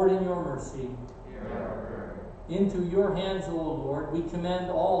 Lord, in your mercy, hear our prayer. Into your hands, O Lord, we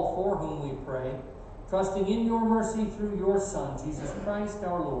commend all for whom we pray, trusting in your mercy through your Son, Jesus Christ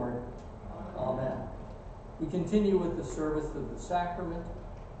our Lord. Amen. We continue with the service of the sacrament.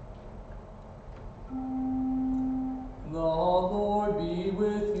 The Lord be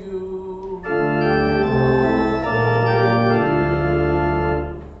with you.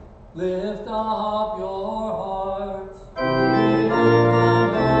 Lift up your hearts.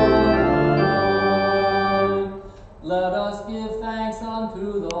 Let us give thanks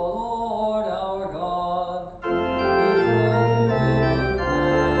unto the Lord our God.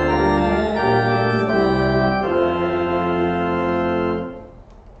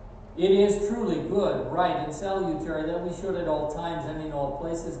 It is truly good, right, and salutary that we should at all times and in all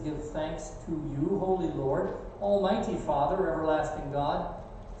places give thanks to you, Holy Lord, Almighty Father, everlasting God,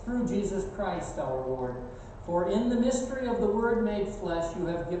 through Jesus Christ our Lord. For in the mystery of the Word made flesh, you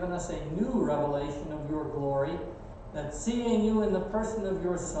have given us a new revelation of your glory, that seeing you in the person of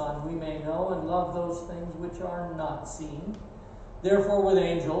your Son, we may know and love those things which are not seen. Therefore, with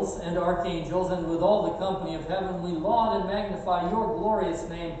angels and archangels and with all the company of heaven, we laud and magnify your glorious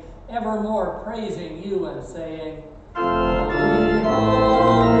name, evermore praising you and saying, Holy,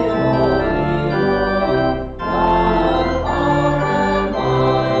 holy, holy, Lord, God of power and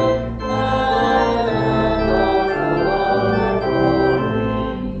might, heaven and earth are full of your glory.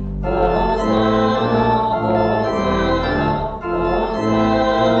 Hosanna, Hosanna,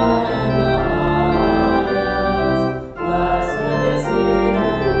 Hosanna in the highest. Blessed is he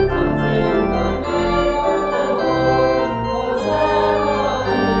who comes in the name of the Lord. Hosanna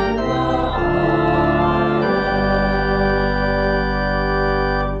in the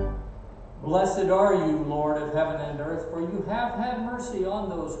Blessed are you, Lord of heaven and earth, for you have had mercy on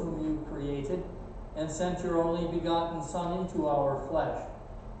those whom you created, and sent your only begotten Son into our flesh,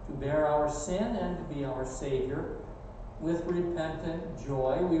 to bear our sin and to be our Savior. With repentant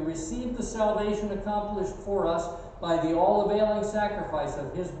joy, we receive the salvation accomplished for us by the all-availing sacrifice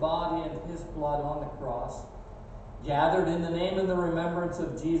of his body and his blood on the cross. Gathered in the name and the remembrance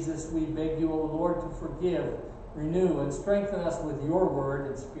of Jesus, we beg you, O Lord, to forgive, renew, and strengthen us with your word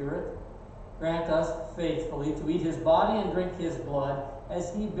and spirit. Grant us faithfully to eat his body and drink his blood,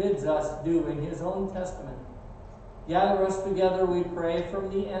 as he bids us do in his own testament. Gather us together, we pray,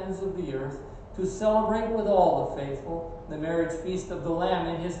 from the ends of the earth, to celebrate with all the faithful the marriage feast of the Lamb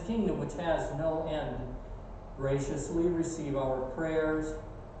in his kingdom, which has no end. Graciously receive our prayers,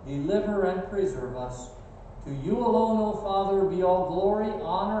 deliver and preserve us. To you alone, O Father, be all glory,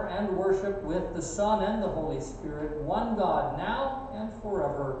 honor, and worship with the Son and the Holy Spirit, one God, now and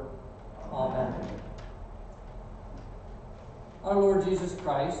forever. Amen. Our Lord Jesus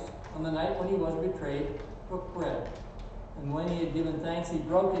Christ, on the night when he was betrayed, took bread. And when he had given thanks, he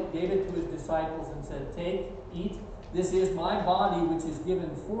broke it, gave it to his disciples, and said, "Take, eat. This is my body, which is given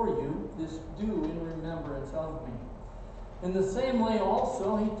for you. This do in remembrance of me." In the same way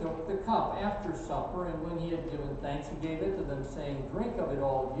also he took the cup after supper, and when he had given thanks, he gave it to them, saying, "Drink of it,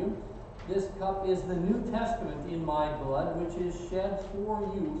 all of you. This cup is the New Testament in my blood, which is shed for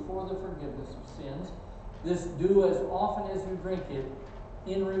you for the forgiveness of sins. This do as often as you drink it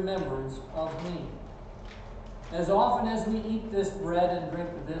in remembrance of me." As often as we eat this bread and drink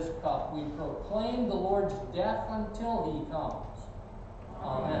this cup, we proclaim the Lord's death until he comes.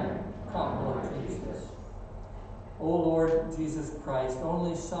 Amen. Come, Lord Jesus. O Lord Jesus Christ,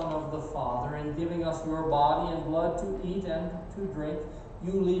 only Son of the Father, in giving us your body and blood to eat and to drink,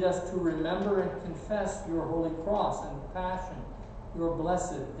 you lead us to remember and confess your holy cross and passion, your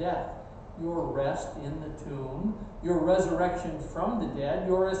blessed death, your rest in the tomb, your resurrection from the dead,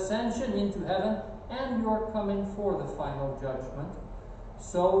 your ascension into heaven, and your coming for the final judgment.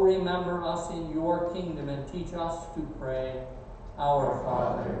 So remember us in your kingdom and teach us to pray. Our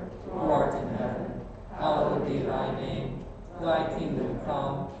Father, who art in heaven, hallowed be thy name. Thy kingdom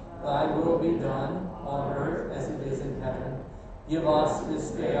come, thy will be done, on earth as it is in heaven. Give us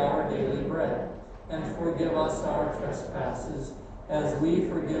this day our daily bread, and forgive us our trespasses, as we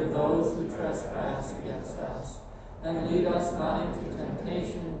forgive those who trespass against us. And lead us not into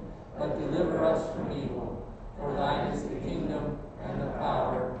temptation, but deliver us from evil. For thine is the kingdom, and the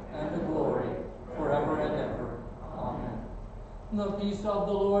power, and the glory, forever and ever. Amen. And the peace of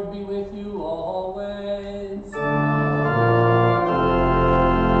the Lord be with you always.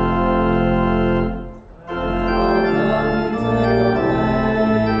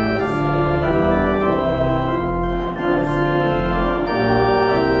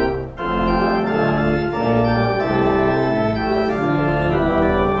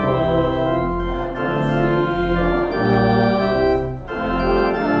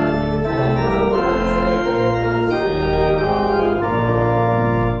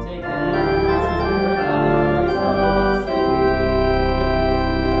 Take the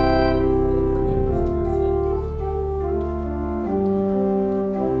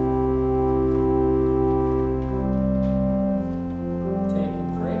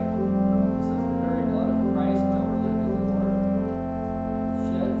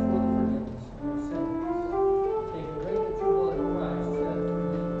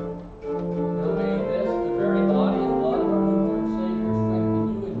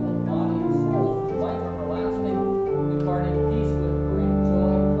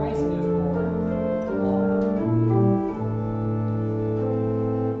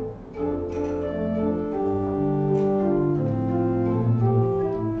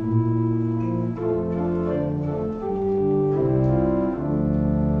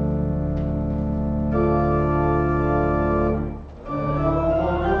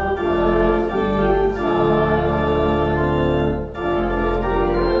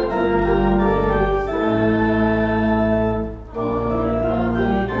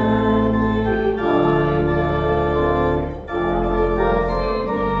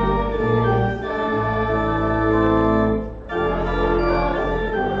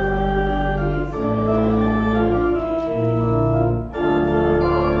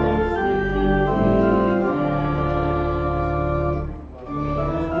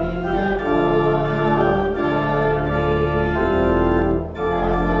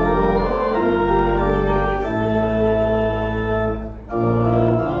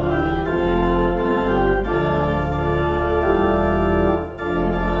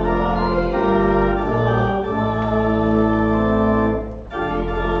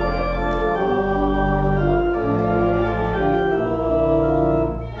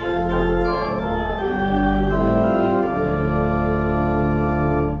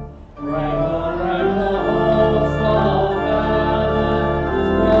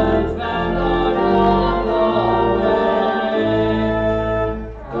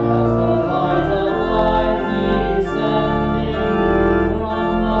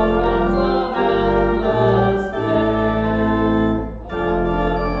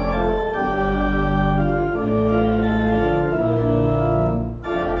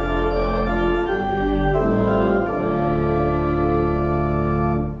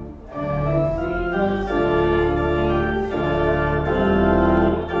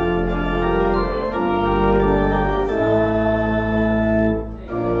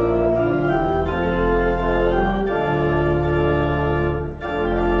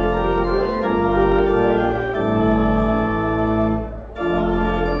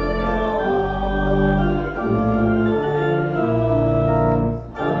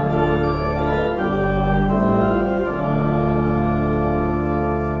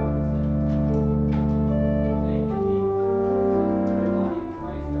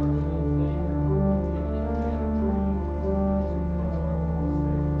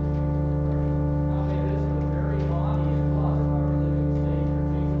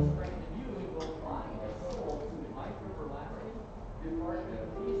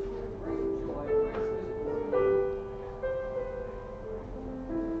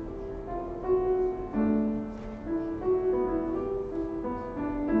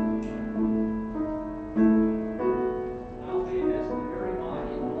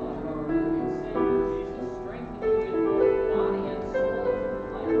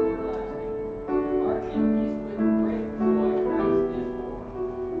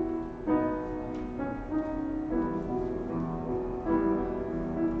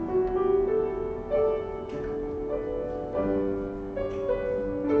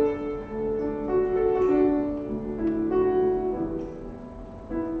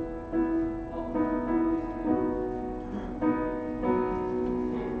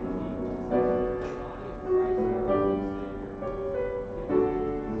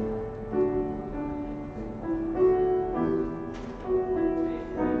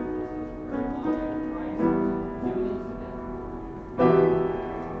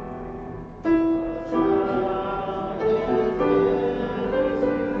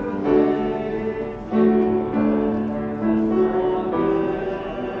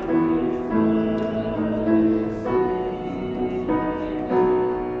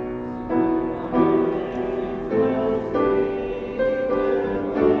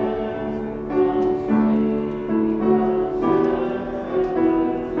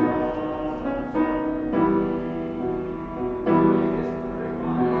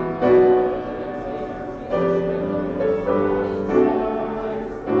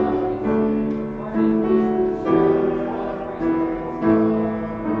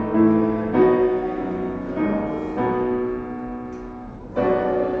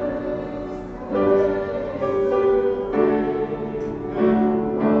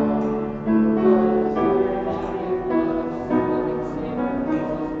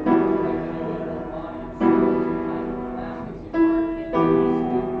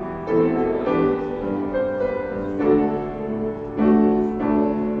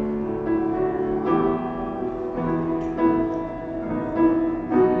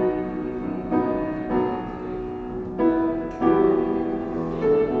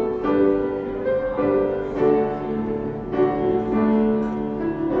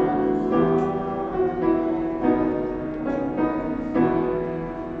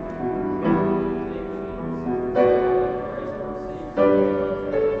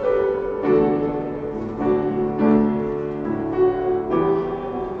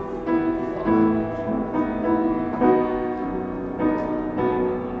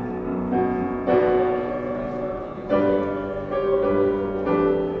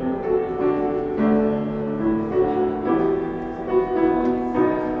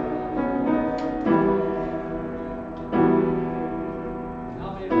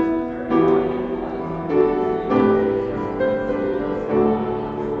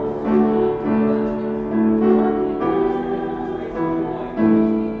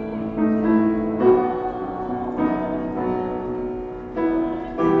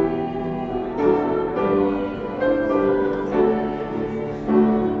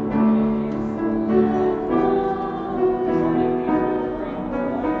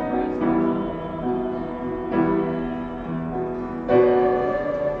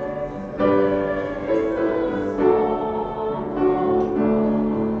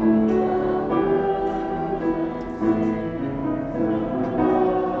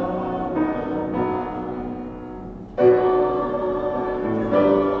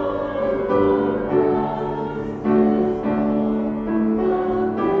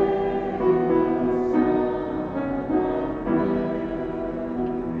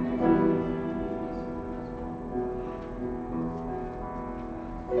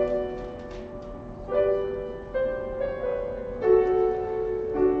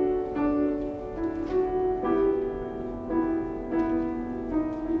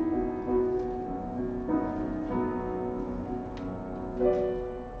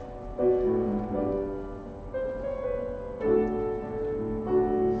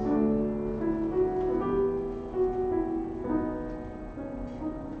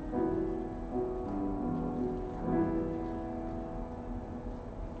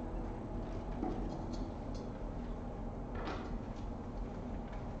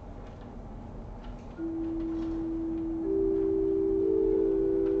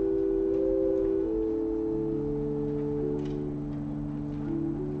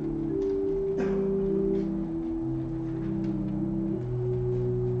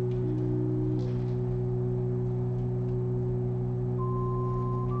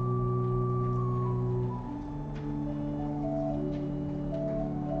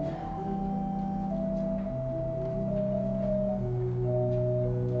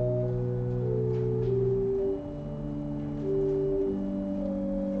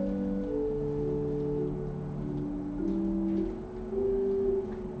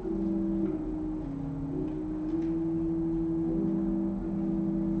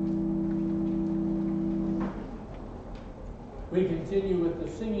continue with the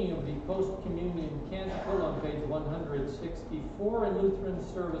singing of the post-communion canticle on page 164 in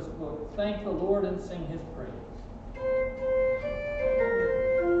Lutheran service book. Thank the Lord and sing his praise.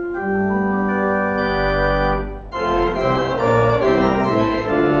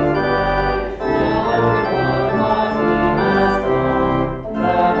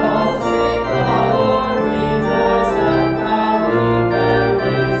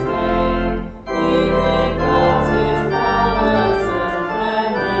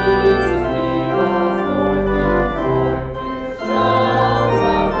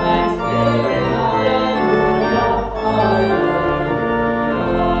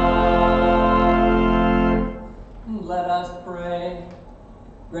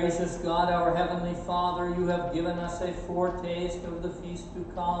 Gracious God, our Heavenly Father, you have given us a foretaste of the feast to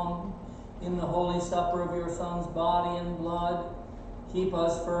come in the holy supper of your Son's body and blood. Keep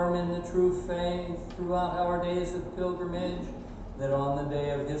us firm in the true faith throughout our days of pilgrimage, that on the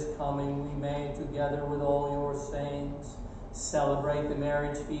day of his coming we may, together with all your saints, celebrate the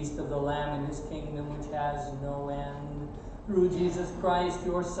marriage feast of the Lamb in his kingdom which has no end. Through Jesus Christ,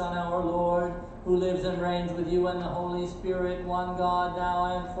 your Son, our Lord, who lives and reigns with you and the Holy Spirit, one God, now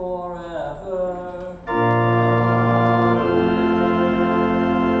and forever.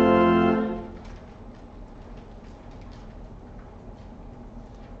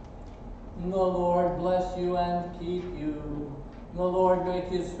 The Lord bless you and keep you. The Lord make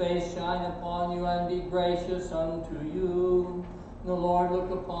his face shine upon you and be gracious unto you. The Lord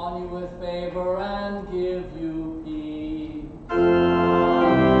look upon you with favor and give you peace.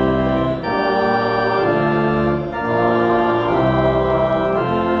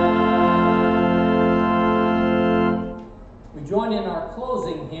 We join in our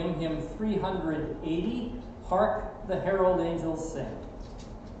closing hymn, hymn 380, Hark the Herald Angels Sing.